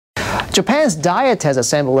Japan's Diet has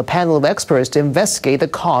assembled a panel of experts to investigate the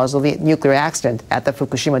cause of the nuclear accident at the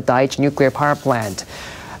Fukushima Daiichi nuclear power plant.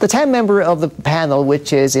 The 10-member of the panel,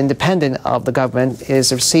 which is independent of the government,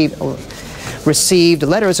 received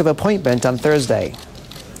letters of appointment on Thursday.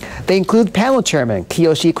 They include panel chairman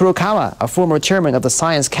Kiyoshi Kurokawa, a former chairman of the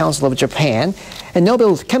Science Council of Japan, and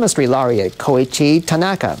Nobel Chemistry laureate Koichi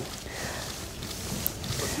Tanaka.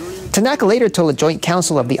 Tanaka later told the Joint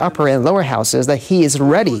Council of the Upper and Lower Houses that he is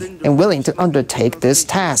ready and willing to undertake this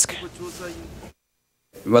task.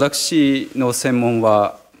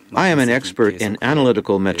 I am an expert in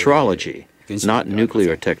analytical metrology, not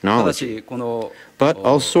nuclear technology. But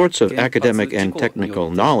all sorts of academic and technical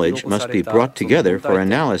knowledge must be brought together for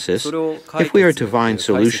analysis if we are to find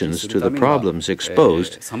solutions to the problems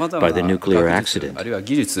exposed by the nuclear accident.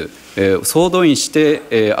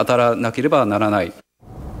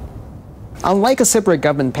 Unlike a separate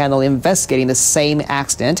government panel investigating the same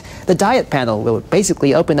accident, the Diet panel will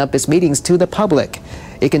basically open up its meetings to the public.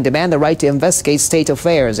 It can demand the right to investigate state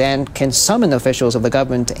affairs and can summon officials of the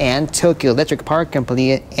government and Tokyo Electric Power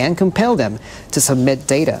Company and compel them to submit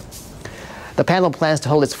data. The panel plans to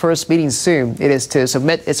hold its first meeting soon. It is to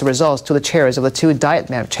submit its results to the chairs of the two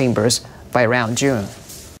Diet chambers by around June.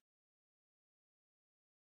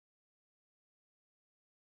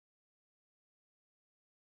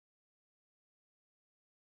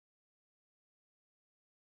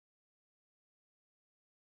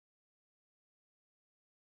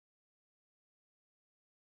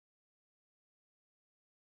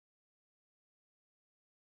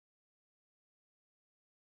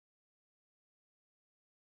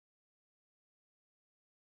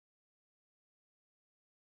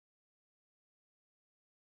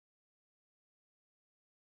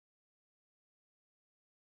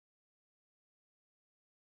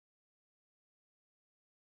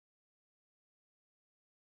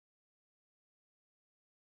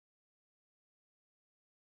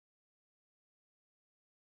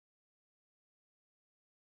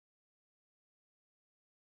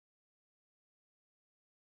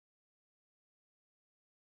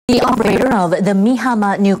 The operator of the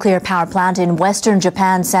Mihama nuclear power plant in western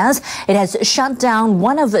Japan says it has shut down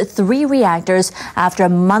one of 3 reactors after a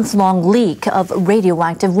month-long leak of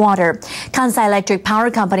radioactive water. Kansai Electric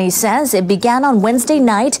Power Company says it began on Wednesday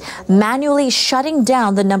night manually shutting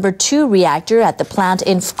down the number 2 reactor at the plant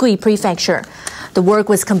in Fukui Prefecture. The work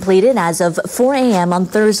was completed as of 4 a.m. on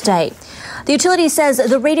Thursday. The utility says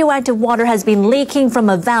the radioactive water has been leaking from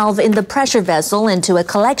a valve in the pressure vessel into a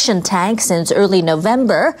collection tank since early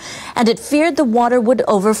November, and it feared the water would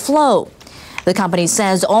overflow. The company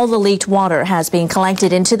says all the leaked water has been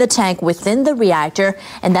collected into the tank within the reactor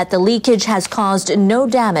and that the leakage has caused no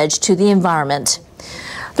damage to the environment.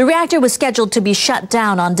 The reactor was scheduled to be shut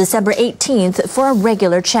down on December 18th for a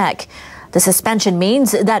regular check. The suspension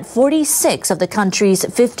means that 46 of the country's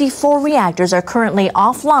 54 reactors are currently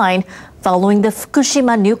offline following the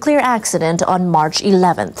Fukushima nuclear accident on March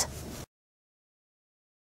 11th.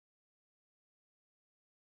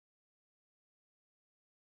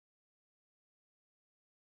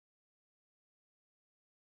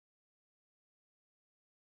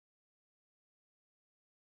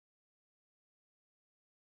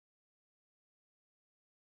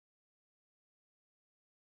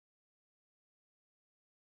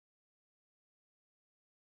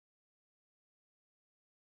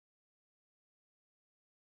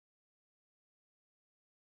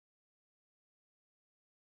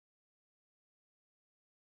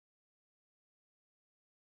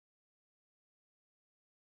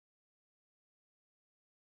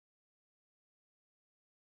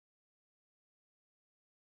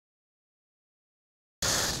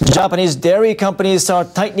 Japanese dairy companies are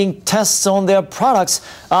tightening tests on their products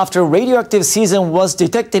after radioactive cesium was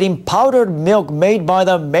detected in powdered milk made by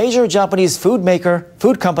the major Japanese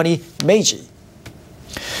food company Meiji.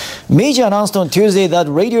 Meiji announced on Tuesday that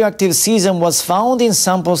radioactive cesium was found in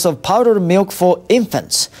samples of powdered milk for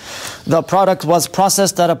infants. The product was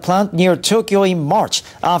processed at a plant near Tokyo in March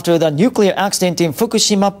after the nuclear accident in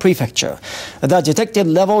Fukushima Prefecture. The detected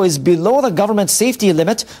level is below the government safety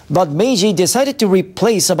limit, but Meiji decided to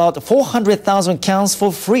replace about 400,000 cans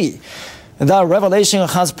for free. The revelation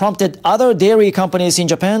has prompted other dairy companies in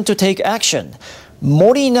Japan to take action.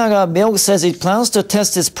 Morinaga Milk says it plans to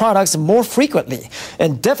test its products more frequently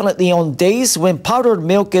and definitely on days when powdered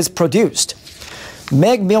milk is produced.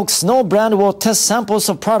 Meg Milk Snow brand will test samples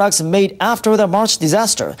of products made after the March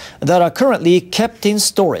disaster that are currently kept in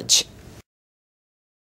storage.